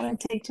life. want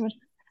to take too much.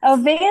 Oh,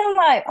 van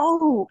life.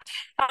 Oh,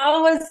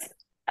 I was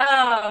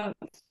um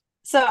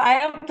so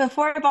I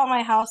before I bought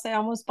my house, I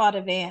almost bought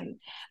a van,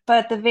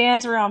 but the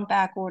vans were on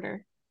back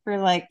order for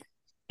like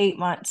 8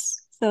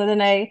 months. So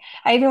then I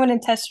even went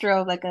and test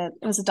drove like it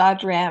was a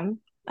Dodge Ram.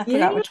 I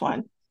forgot Yeah. which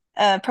one,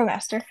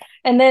 ProMaster.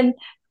 And then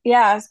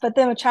yeah, but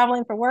then with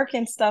traveling for work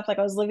and stuff, like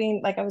I was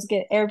living like I was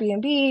getting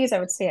Airbnbs, I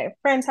would stay at a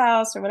friend's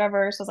house or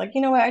whatever. So I was like,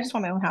 you know what, I just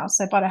want my own house.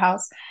 So I bought a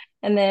house,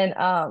 and then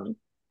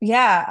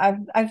yeah,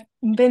 I've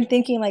been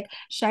thinking like,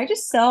 should I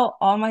just sell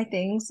all my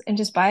things and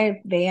just buy a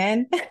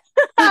van?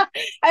 I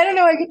don't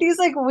know. I get these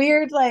like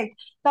weird like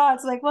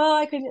thoughts like, well,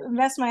 I could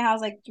invest in my house,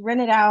 like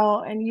rent it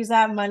out and use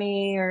that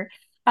money, or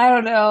I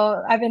don't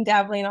know. I've been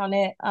dabbling on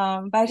it.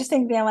 But I just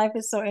think van life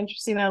is so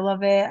interesting. I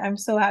love it. I'm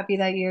so happy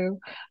that you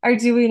are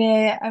doing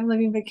it. I'm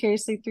living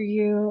vicariously through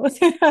you.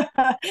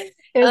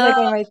 It was like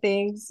one of Oh, my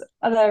things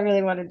that I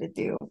really wanted to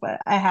do, but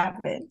I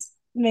haven't.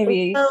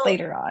 Maybe well,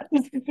 later on.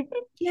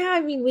 yeah,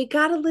 I mean, we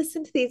got to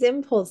listen to these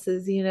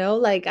impulses,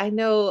 Like I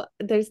know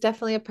there's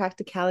definitely a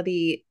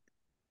practicality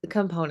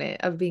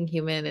component of being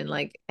human and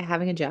like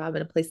having a job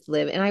and a place to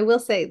live. And I will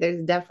say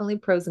there's definitely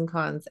pros and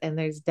cons, and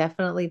there's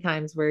definitely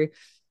times where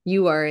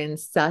you are in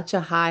such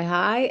a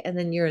high and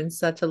then you're in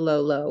such a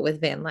low with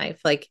van life.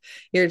 Like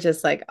you're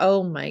just like,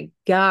 oh my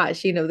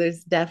gosh,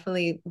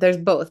 there's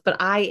both, but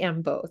I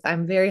am both.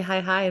 I'm very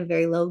high and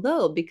very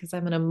low because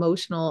I'm an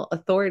emotional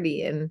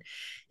authority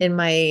in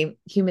my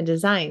human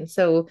design.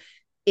 So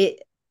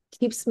it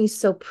keeps me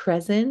so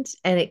present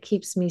and it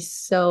keeps me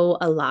so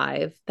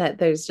alive that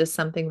there's just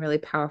something really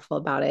powerful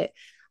about it.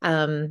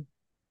 Um,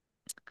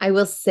 I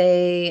will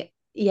say,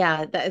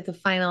 yeah, the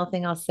final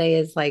thing I'll say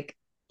is like,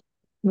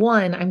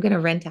 one, I'm going to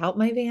rent out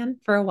my van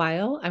for a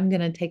while. I'm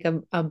going to take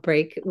a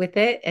break with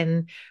it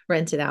and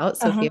rent it out.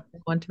 So if you Uh-huh.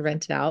 want to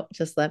rent it out,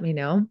 just let me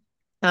know.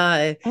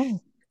 Uh, Oh,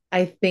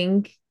 I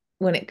think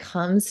when it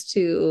comes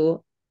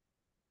to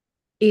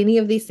any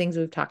of these things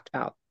we've talked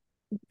about,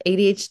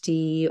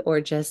 ADHD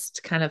or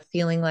just kind of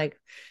feeling like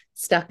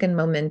stuck in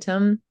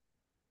momentum,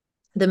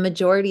 the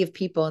majority of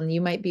people, and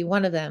you might be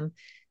one of them,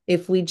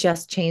 if we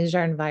just changed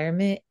our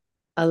environment,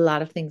 a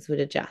lot of things would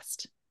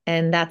adjust.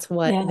 And that's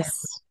what that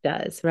yes.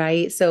 does,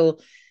 right? So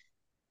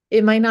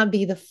it might not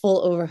be the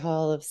full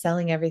overhaul of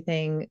selling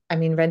everything. I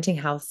mean, renting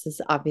house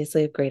is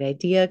obviously a great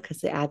idea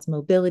because it adds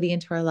mobility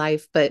into our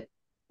life, but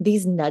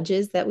these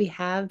nudges that we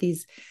have,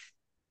 these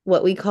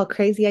what we call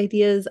crazy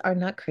ideas are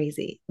not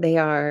crazy. They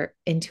are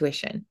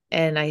intuition.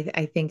 And I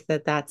think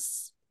that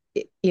that's,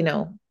 you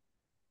know,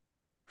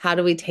 how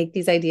do we take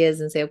these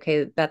ideas and say,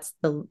 okay, that's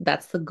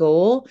the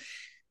goal.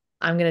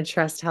 I'm going to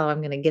trust how I'm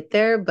going to get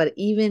there. But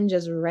even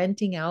just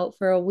renting out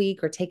for a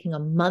week or taking a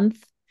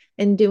month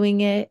and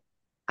doing it,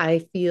 I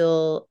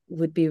feel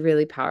would be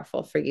really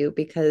powerful for you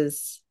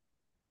because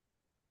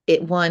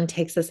it one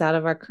takes us out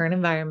of our current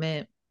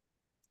environment,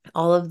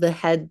 all of the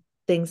head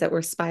things that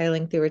we're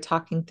spiraling through or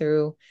talking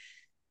through,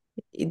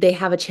 they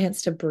have a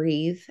chance to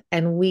breathe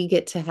and we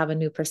get to have a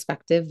new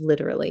perspective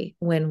literally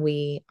when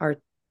we are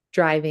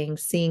driving,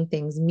 seeing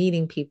things,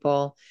 meeting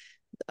people,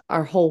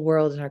 our whole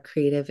world and our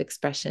creative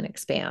expression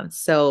expands.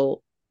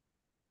 So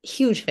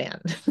huge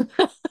fan.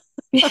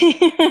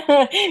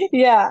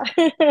 Yeah.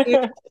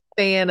 Huge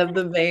fan of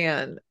the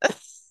van.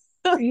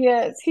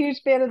 Yes,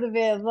 huge fan of the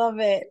band. Love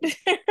it.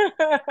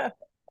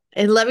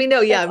 And let me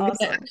know. Yeah, That's I'm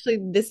gonna awesome. actually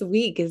this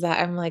week is that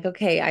I'm like,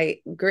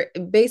 okay,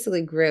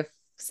 basically Griff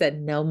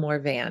said no more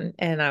van,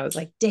 and I was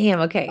like,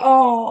 damn, okay,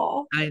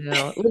 Oh. I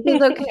know, which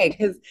is okay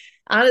because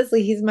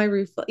honestly, he's my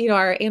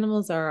our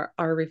animals are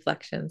our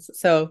reflections.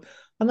 So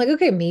I'm like,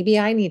 okay, maybe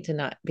I need to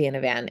not be in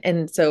a van,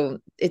 and so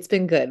it's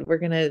been good.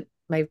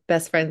 My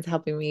best friend's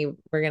helping me.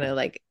 We're gonna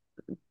like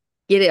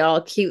get it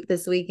all cute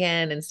this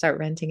weekend and start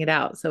renting it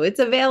out. So it's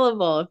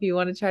available if you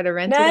want to try to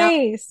rent it out.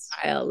 Nice.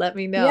 I'll let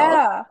me know.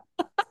 Yeah.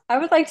 I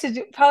would like to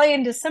do probably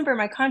in December.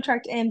 My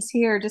contract ends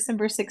here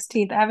December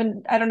 16th. I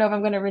don't know if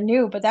I'm going to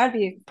renew, but that'd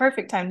be a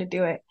perfect time to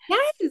do it.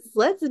 Yes,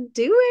 let's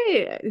do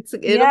it.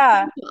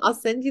 Yeah. I'll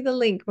send you the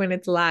link when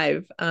it's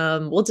live.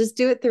 We'll just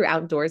do it through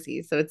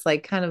Outdoorsy. So it's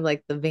like kind of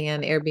like the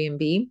van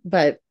Airbnb,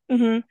 but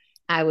Hmm.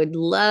 I would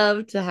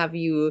love to have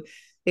you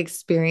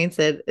experience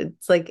it.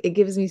 It's like it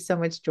gives me so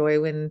much joy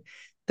when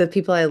the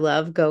people I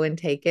love go and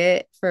take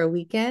it for a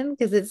weekend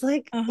because it's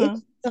like Uh-huh.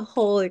 it's the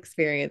whole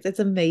experience. It's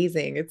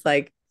amazing. It's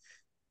like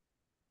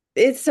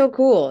it's so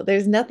cool.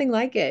 There's nothing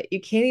like it. You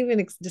can't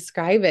even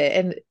describe it.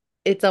 And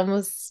it's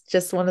almost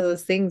just one of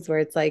those things where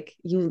it's like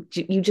you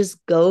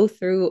just go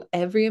through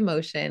every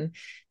emotion.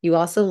 You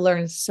also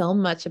learn so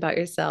much about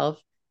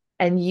yourself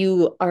and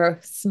you are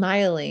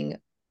smiling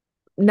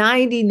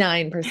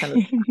 99%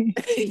 of the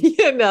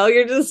time.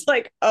 You're just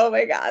like, "Oh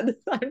my God,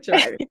 I'm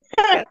driving."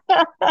 Yeah.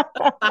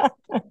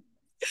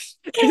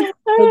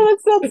 Oh, that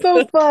sounds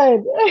so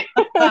fun.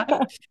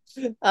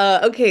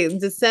 Okay,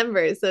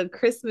 December. So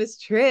Christmas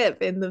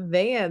trip in the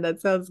van.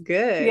 That sounds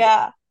good.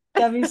 Yeah,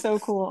 that'd be so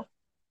cool.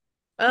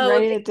 Oh, well,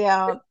 Write it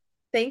down.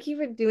 thank you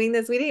for doing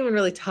this. We didn't even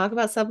really talk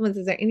about supplements.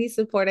 Is there any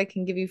support I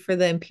can give you for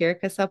the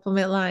Empirica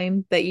supplement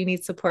line that you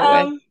need support with?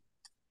 Um,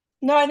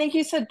 no, I think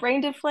you said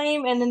brain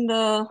deflame and then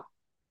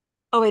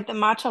oh wait, the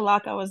matcha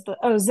latte was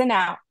Zen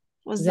out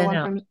was the Zen one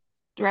out. from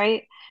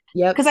right?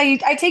 Yep. Because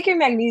I take your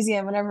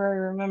magnesium whenever I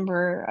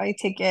remember I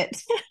take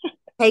it.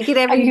 Take it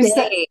I every use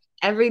that. day.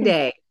 Every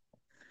day.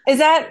 Is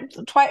that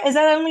twice? Is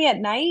that only at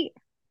night?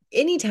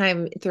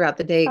 Anytime throughout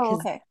the day, Oh, because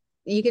okay.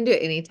 you can do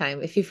it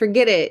anytime. If you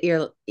forget it,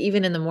 you're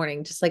even in the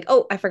morning, just like,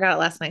 oh, I forgot it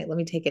last night. Let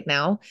me take it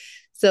now.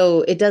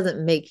 So it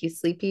doesn't make you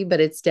sleepy, but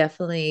it's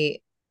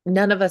definitely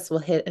none of us will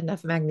hit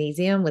enough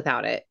magnesium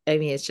without it. I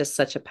mean, it's just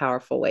such a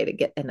powerful way to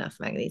get enough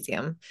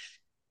magnesium.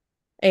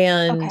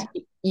 And Okay.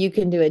 you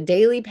can do a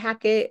daily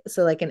packet.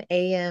 So, like an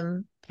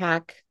AM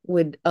pack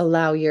would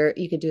allow you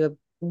could do a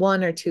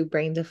one or two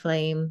brain to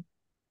flame.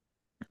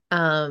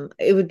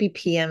 It would be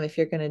PM if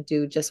you're going to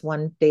do just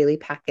one daily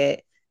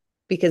packet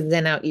because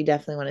then out you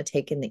definitely want to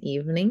take in the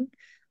evening.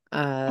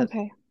 Uh,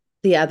 Okay.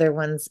 the other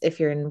ones, if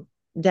you're in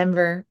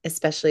Denver,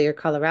 especially or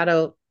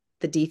Colorado,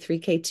 the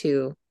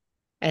D3K2,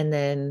 and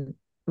then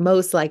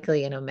most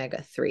likely an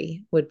omega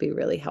 3 would be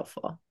really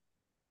helpful.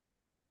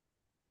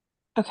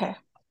 Okay.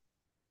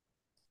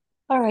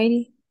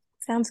 Alrighty.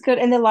 Sounds good.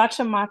 And the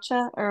Lacha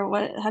Matcha, or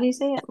what, how do you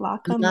say it?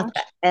 Laka Laka,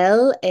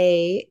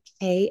 Matcha?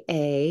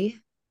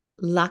 Laka,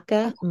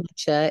 Laka Okay.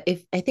 Matcha.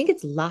 If I think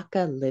it's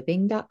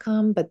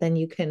lakaliving.com, but then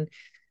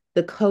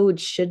the code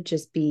should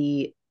just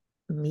be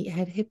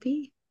Meathead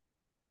Hippie,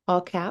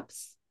 all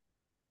caps.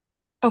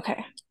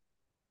 Okay.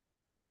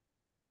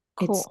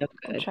 It's Cool. so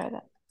I'll good. try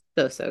that.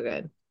 So, so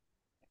good.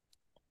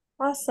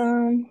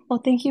 Awesome. Well,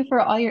 thank you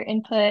for all your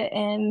input,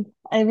 and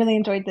I really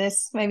enjoyed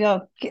this. Maybe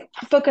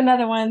book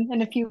another one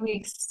in a few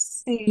weeks,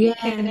 see,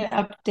 get Yeah, an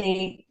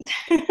update.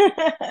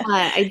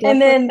 I And definitely.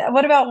 then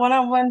what about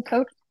one-on-one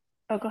coach?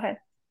 Oh, go ahead.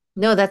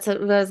 No, that's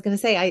what I was going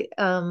to say. I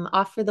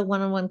offer the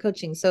one-on-one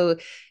coaching. So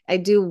I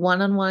do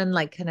one-on-one,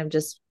 like kind of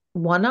just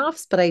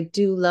one-offs, but I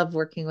do love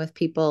working with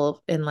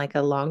people in like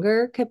a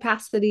longer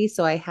capacity.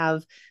 So I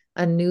have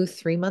a new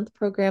 3-month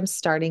program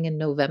starting in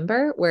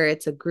November where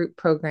it's a group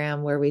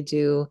program where we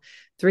do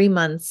 3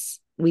 months.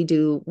 We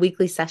do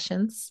weekly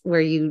sessions where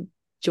you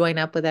join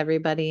up with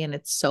everybody and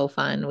it's so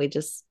fun. We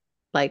just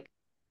like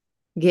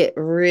get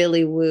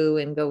really woo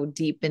and go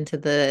deep into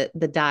the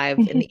dive.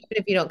 And even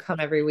if you don't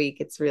come every week,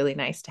 it's really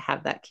nice to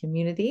have that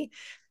community.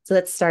 So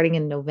that's starting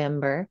in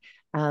November.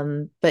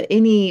 But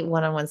any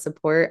one-on-one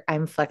support,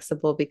 I'm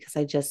flexible because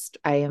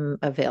I am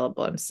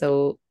available. I'm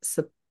so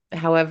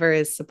however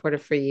is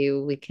supportive for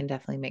you, we can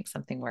definitely make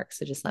something work.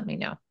 So just let me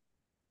know.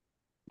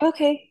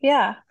 Okay,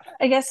 yeah.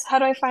 I guess how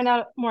do I find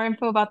out more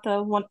info about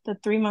the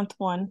 3-month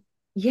one?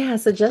 Yeah,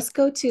 so just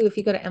go to if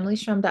you go to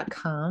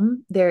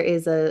emilystrom.com, there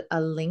is a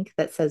link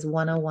that says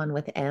 101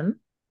 with M.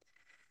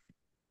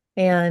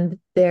 And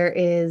there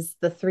is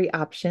the three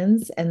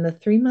options, and the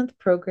 3-month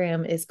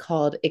program is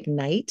called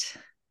Ignite,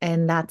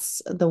 and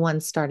that's the one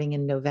starting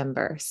in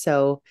November.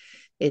 So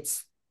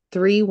it's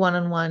 3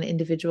 1-on-1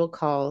 individual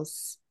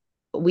calls,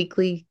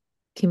 weekly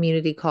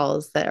community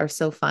calls that are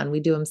so fun. We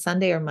do them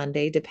Sunday or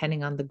Monday,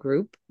 depending on the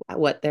group,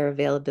 what their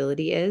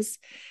availability is.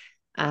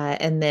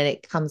 And then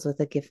it comes with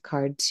a gift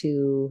card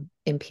to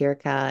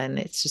Empirica, and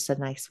it's just a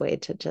nice way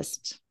to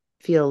just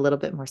feel a little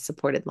bit more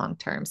supported long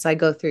term. So I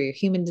go through your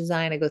human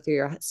design, I go through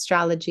your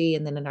astrology,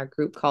 and then in our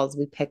group calls,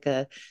 we pick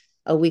a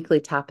weekly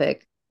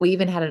topic. We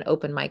even had an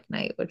open mic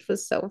night, which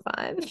was so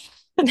fun.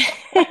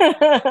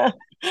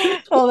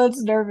 Oh,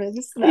 that's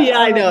nervous. No, Yeah,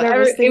 I I'm like know.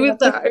 nervous thinking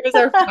about this. It was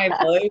our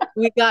final.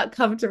 We got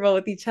comfortable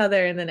with each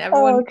other, and then Oh,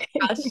 everyone okay.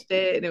 crushed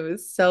it, and it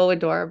was so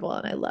adorable,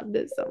 and I loved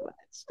it so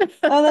much.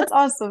 Oh, that's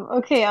awesome.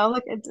 Okay, I'll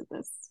look into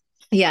this.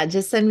 Yeah,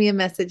 just send me a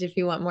message if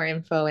you want more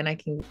info, and I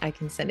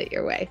can send it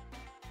your way.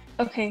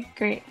 Okay,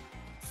 great.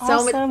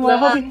 So much Awesome. Well,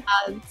 I hope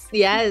love. you,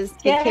 Yes,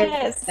 take care of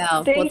yes,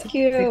 yourself. We'll talk thank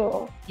soon.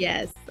 you.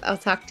 Yes, I'll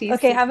talk to you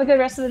Okay, soon. have a good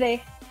rest of the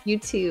day. You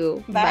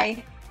too. Bye.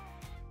 Bye.